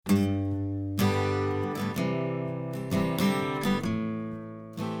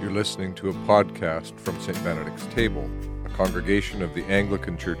You're listening to a podcast from St. Benedict's Table, a congregation of the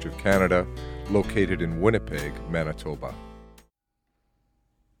Anglican Church of Canada located in Winnipeg, Manitoba.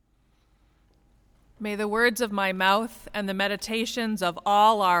 May the words of my mouth and the meditations of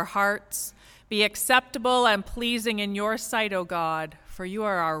all our hearts be acceptable and pleasing in your sight, O God, for you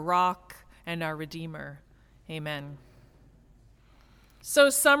are our rock and our Redeemer. Amen. So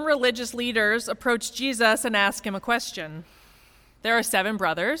some religious leaders approach Jesus and ask him a question. There are 7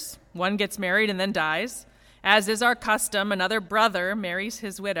 brothers. One gets married and then dies. As is our custom, another brother marries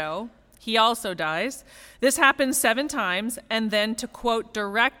his widow. He also dies. This happens 7 times, and then to quote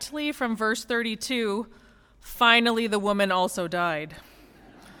directly from verse 32, finally the woman also died.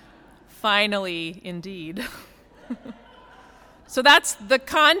 Finally, indeed. So that's the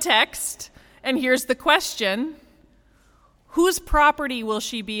context, and here's the question. Whose property will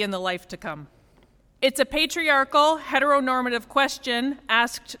she be in the life to come? It's a patriarchal, heteronormative question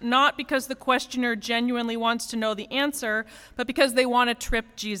asked not because the questioner genuinely wants to know the answer, but because they want to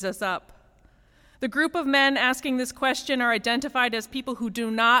trip Jesus up. The group of men asking this question are identified as people who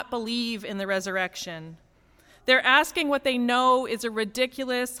do not believe in the resurrection. They're asking what they know is a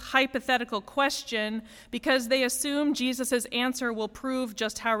ridiculous, hypothetical question because they assume Jesus' answer will prove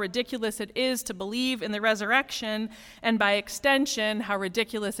just how ridiculous it is to believe in the resurrection, and by extension, how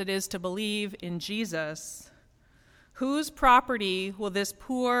ridiculous it is to believe in Jesus. Whose property will this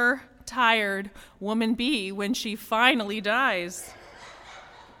poor, tired woman be when she finally dies?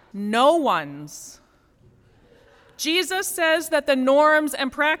 No one's. Jesus says that the norms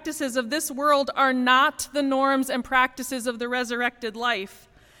and practices of this world are not the norms and practices of the resurrected life.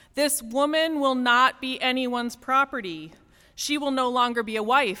 This woman will not be anyone's property. She will no longer be a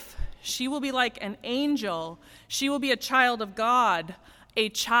wife. She will be like an angel. She will be a child of God, a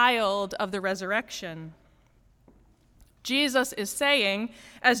child of the resurrection. Jesus is saying,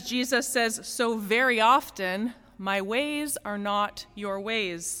 as Jesus says so very often, my ways are not your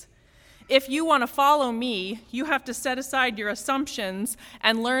ways. If you want to follow me, you have to set aside your assumptions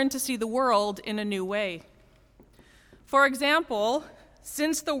and learn to see the world in a new way. For example,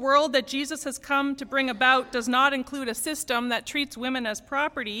 since the world that Jesus has come to bring about does not include a system that treats women as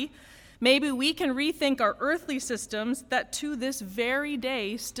property, maybe we can rethink our earthly systems that to this very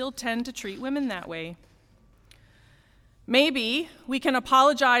day still tend to treat women that way. Maybe we can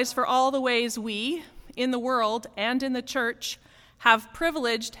apologize for all the ways we, in the world and in the church, have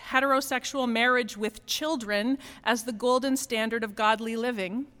privileged heterosexual marriage with children as the golden standard of godly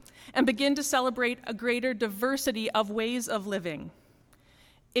living, and begin to celebrate a greater diversity of ways of living.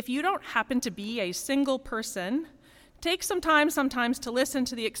 If you don't happen to be a single person, take some time sometimes to listen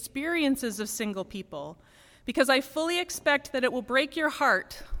to the experiences of single people, because I fully expect that it will break your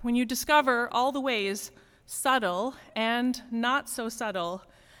heart when you discover all the ways, subtle and not so subtle,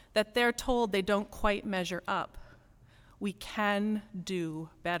 that they're told they don't quite measure up. We can do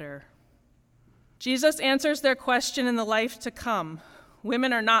better. Jesus answers their question in the life to come.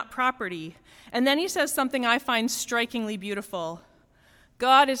 Women are not property. And then he says something I find strikingly beautiful.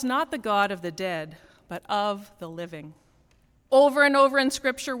 God is not the God of the dead, but of the living. Over and over in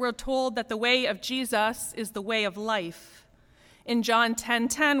Scripture, we're told that the way of Jesus is the way of life. In John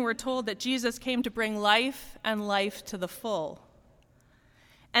 10:10, we're told that Jesus came to bring life and life to the full.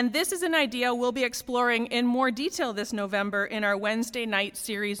 And this is an idea we'll be exploring in more detail this November in our Wednesday night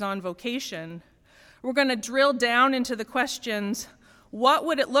series on vocation. We're going to drill down into the questions, what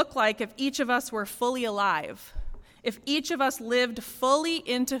would it look like if each of us were fully alive? If each of us lived fully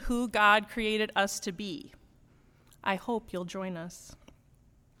into who God created us to be? I hope you'll join us.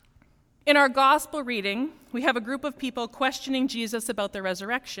 In our gospel reading, we have a group of people questioning Jesus about the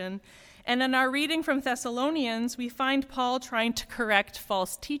resurrection. And in our reading from Thessalonians, we find Paul trying to correct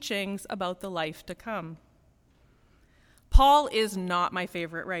false teachings about the life to come. Paul is not my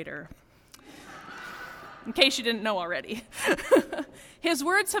favorite writer, in case you didn't know already. His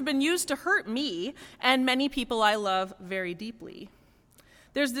words have been used to hurt me and many people I love very deeply.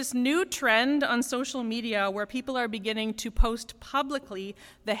 There's this new trend on social media where people are beginning to post publicly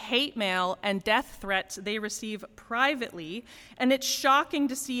the hate mail and death threats they receive privately, and it's shocking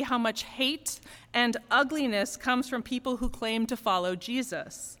to see how much hate and ugliness comes from people who claim to follow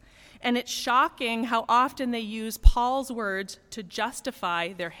Jesus. And it's shocking how often they use Paul's words to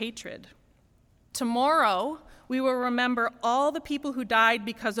justify their hatred. Tomorrow, we will remember all the people who died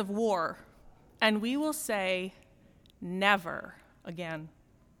because of war, and we will say, never again.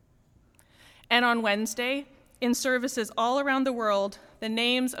 And on Wednesday, in services all around the world, the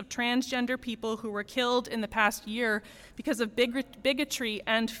names of transgender people who were killed in the past year because of bigotry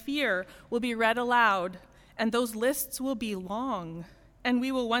and fear will be read aloud, and those lists will be long. and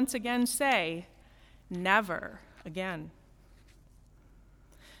we will once again say, never again.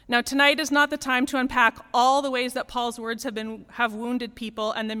 Now, tonight is not the time to unpack all the ways that Paul's words have wounded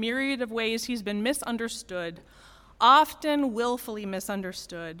people and the myriad of ways he's been misunderstood, often willfully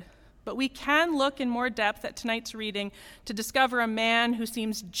misunderstood. But we can look in more depth at tonight's reading to discover a man who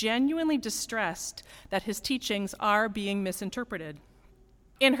seems genuinely distressed that his teachings are being misinterpreted.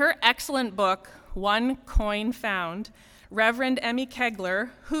 In her excellent book, One Coin Found, Reverend Emmy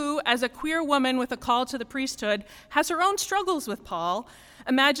Kegler, who, as a queer woman with a call to the priesthood, has her own struggles with Paul,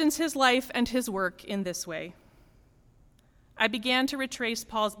 imagines his life and his work in this way. I began to retrace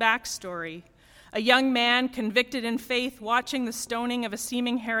Paul's backstory, a young man convicted in faith watching the stoning of a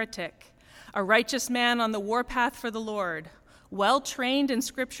seeming heretic, a righteous man on the warpath for the Lord, well-trained in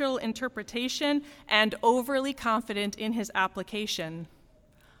scriptural interpretation and overly confident in his application.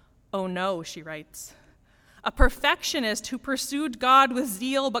 Oh no, she writes. A perfectionist who pursued God with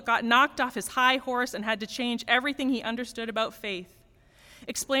zeal but got knocked off his high horse and had to change everything he understood about faith.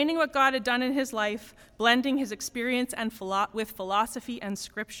 Explaining what God had done in his life, blending his experience with philosophy and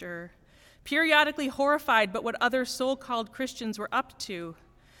scripture. Periodically horrified by what other so-called Christians were up to.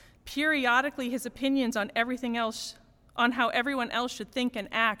 Periodically his opinions on how everyone else should think and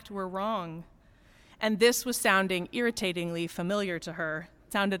act were wrong. And this was sounding irritatingly familiar to her.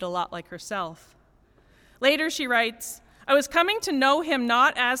 It sounded a lot like herself. Later she writes, I was coming to know him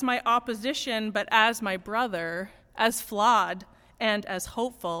not as my opposition, but as my brother, as flawed and as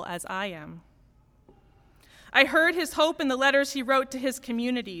hopeful as I am. I heard his hope in the letters he wrote to his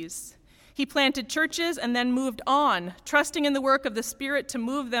communities. He planted churches and then moved on, trusting in the work of the Spirit to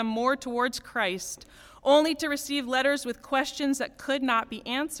move them more towards Christ, only to receive letters with questions that could not be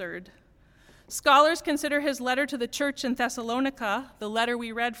answered. Scholars consider his letter to the church in Thessalonica, the letter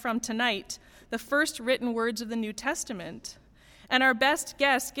we read from tonight, the first written words of the New Testament. And our best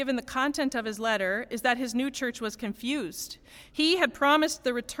guess, given the content of his letter, is that his new church was confused. He had promised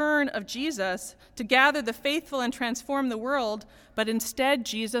the return of Jesus to gather the faithful and transform the world, but instead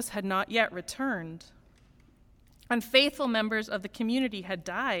Jesus had not yet returned. Unfaithful members of the community had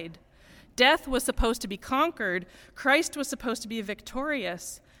died. Death was supposed to be conquered. Christ was supposed to be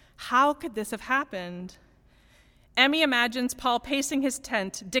victorious. How could this have happened? Emmy imagines Paul pacing his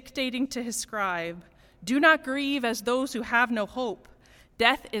tent, dictating to his scribe, do not grieve as those who have no hope.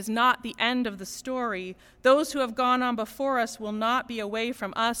 Death is not the end of the story. Those who have gone on before us will not be away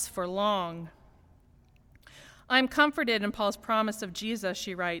from us for long. I am comforted in Paul's promise of Jesus,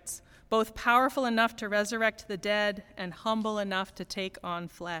 she writes, both powerful enough to resurrect the dead and humble enough to take on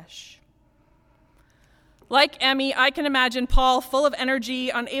flesh. Like Emmy, I can imagine Paul full of energy,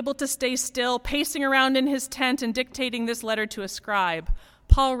 unable to stay still, pacing around in his tent and dictating this letter to a scribe.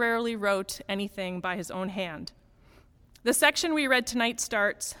 Paul rarely wrote anything by his own hand. The section we read tonight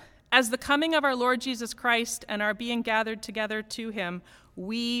starts, as the coming of our Lord Jesus Christ and our being gathered together to him,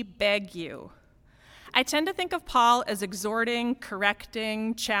 we beg you. I tend to think of Paul as exhorting,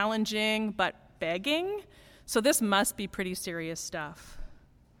 correcting, challenging, but begging, so this must be pretty serious stuff.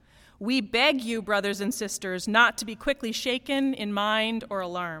 We beg you, brothers and sisters, not to be quickly shaken in mind or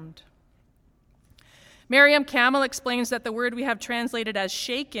alarmed. Miriam Camel explains that the word we have translated as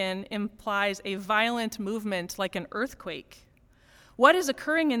shaken implies a violent movement like an earthquake. What is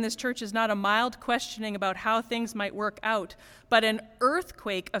occurring in this church is not a mild questioning about how things might work out, but an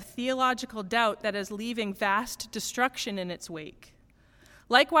earthquake of theological doubt that is leaving vast destruction in its wake.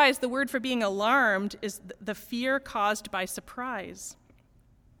 Likewise, the word for being alarmed is the fear caused by surprise.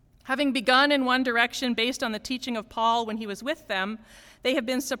 Having begun in one direction based on the teaching of Paul when he was with them, they have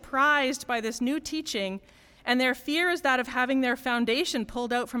been surprised by this new teaching, and their fear is that of having their foundation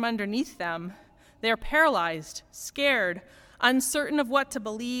pulled out from underneath them. They're paralyzed, scared, uncertain of what to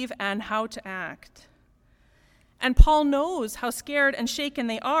believe and how to act. And Paul knows how scared and shaken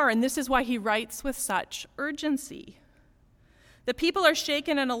they are, and this is why he writes with such urgency. The people are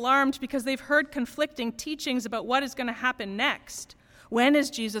shaken and alarmed because they've heard conflicting teachings about what is going to happen next. When is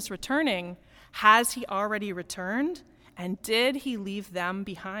Jesus returning? Has he already returned? And did he leave them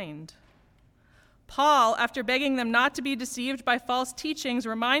behind? Paul, after begging them not to be deceived by false teachings,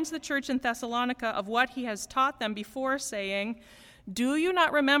 reminds the church in Thessalonica of what he has taught them before, saying, do you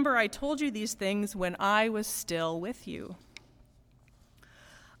not remember I told you these things when I was still with you?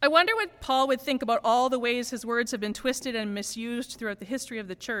 I wonder what Paul would think about all the ways his words have been twisted and misused throughout the history of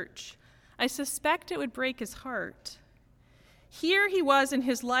the church. I suspect it would break his heart. Here he was in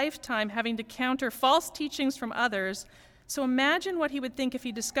his lifetime having to counter false teachings from others, so imagine what he would think if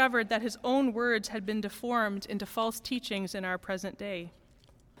he discovered that his own words had been deformed into false teachings in our present day.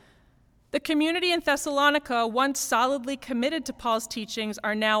 The community in Thessalonica, once solidly committed to Paul's teachings,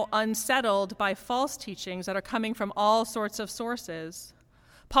 are now unsettled by false teachings that are coming from all sorts of sources.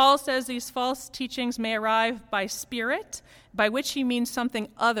 Paul says these false teachings may arrive by spirit, by which he means something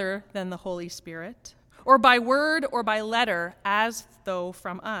other than the Holy Spirit, or by word or by letter, as though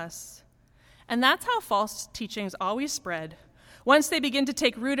from us. And that's how false teachings always spread. Once they begin to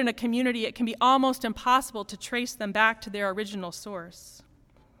take root in a community, it can be almost impossible to trace them back to their original source.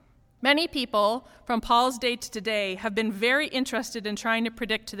 Many people from Paul's day to today have been very interested in trying to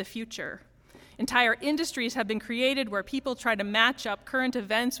predict the future. Entire industries have been created where people try to match up current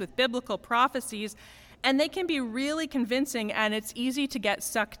events with biblical prophecies, and they can be really convincing and it's easy to get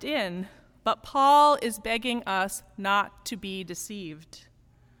sucked in. But Paul is begging us not to be deceived.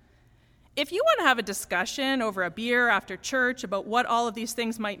 If you want to have a discussion over a beer after church about what all of these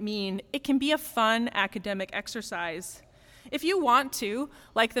things might mean, it can be a fun academic exercise. If you want to,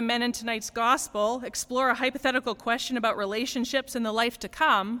 like the men in tonight's gospel, explore a hypothetical question about relationships in the life to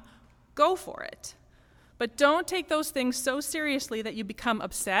come, go for it. But don't take those things so seriously that you become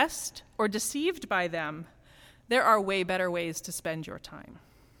obsessed or deceived by them. There are way better ways to spend your time.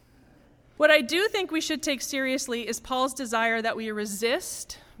 What I do think we should take seriously is Paul's desire that we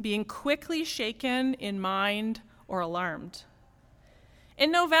resist being quickly shaken in mind or alarmed.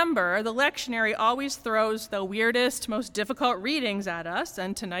 In November, the lectionary always throws the weirdest, most difficult readings at us,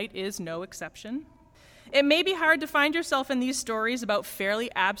 and tonight is no exception. It may be hard to find yourself in these stories about fairly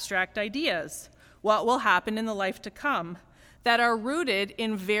abstract ideas, what will happen in the life to come, that are rooted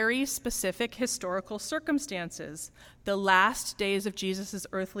in very specific historical circumstances, the last days of Jesus'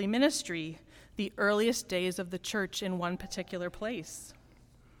 earthly ministry, the earliest days of the church in one particular place.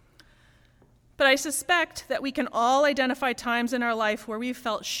 But I suspect that we can all identify times in our life where we've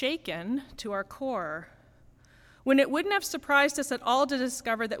felt shaken to our core, when it wouldn't have surprised us at all to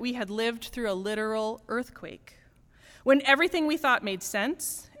discover that we had lived through a literal earthquake, when everything we thought made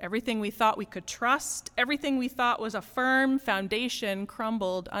sense, everything we thought we could trust, everything we thought was a firm foundation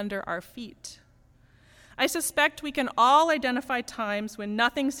crumbled under our feet. I suspect we can all identify times when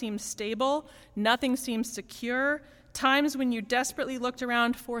nothing seems stable, nothing seems secure, times when you desperately looked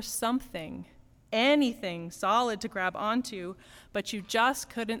around for something, anything solid to grab onto, but you just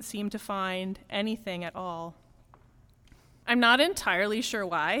couldn't seem to find anything at all. I'm not entirely sure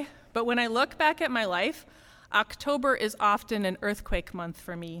why, but when I look back at my life, October is often an earthquake month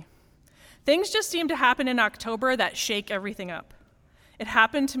for me. Things just seem to happen in October that shake everything up. It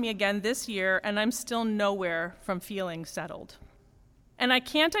happened to me again this year, and I'm still nowhere from feeling settled. And I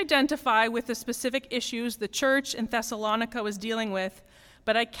can't identify with the specific issues the church in Thessalonica was dealing with,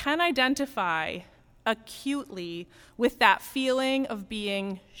 but I can identify acutely with that feeling of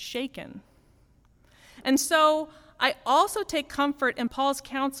being shaken. And so I also take comfort in Paul's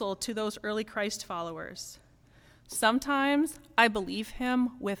counsel to those early Christ followers. Sometimes I believe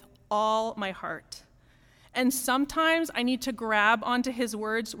him with all my heart. And sometimes I need to grab onto his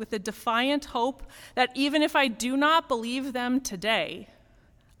words with a defiant hope that even if I do not believe them today,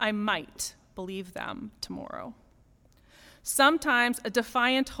 I might believe them tomorrow. Sometimes a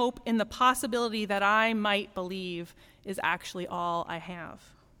defiant hope in the possibility that I might believe is actually all I have.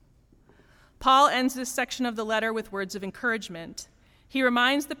 Paul ends this section of the letter with words of encouragement. He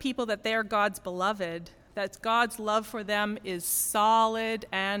reminds the people that they are God's beloved, that God's love for them is solid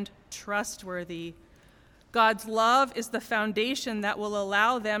and trustworthy. God's love is the foundation that will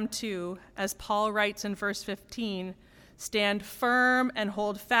allow them to, as Paul writes in verse 15, stand firm and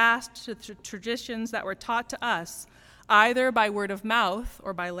hold fast to the traditions that were taught to us, either by word of mouth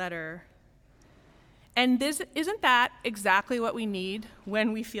or by letter. And isn't that exactly what we need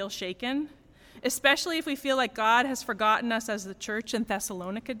when we feel shaken? Especially if we feel like God has forgotten us as the church in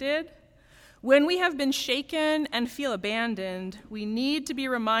Thessalonica did. When we have been shaken and feel abandoned, we need to be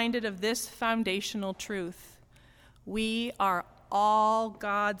reminded of this foundational truth. We are all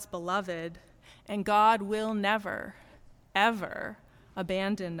God's beloved, and God will never, ever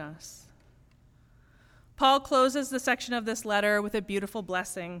abandon us. Paul closes the section of this letter with a beautiful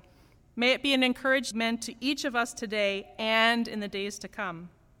blessing. May it be an encouragement to each of us today and in the days to come.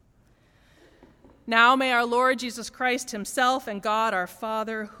 Now may our Lord Jesus Christ himself and God our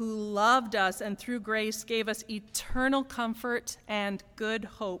Father, who loved us and through grace gave us eternal comfort and good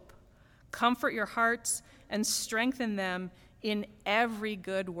hope, comfort your hearts and strengthen them in every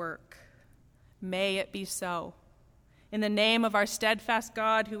good work. May it be so. In the name of our steadfast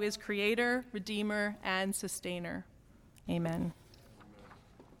God, who is Creator, Redeemer, and Sustainer. Amen.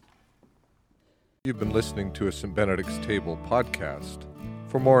 You've been listening to a St. Benedict's Table podcast.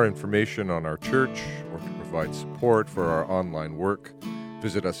 For more information on our church or to provide support for our online work,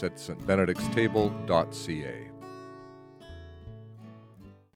 Visit us at stbenedictstable.ca.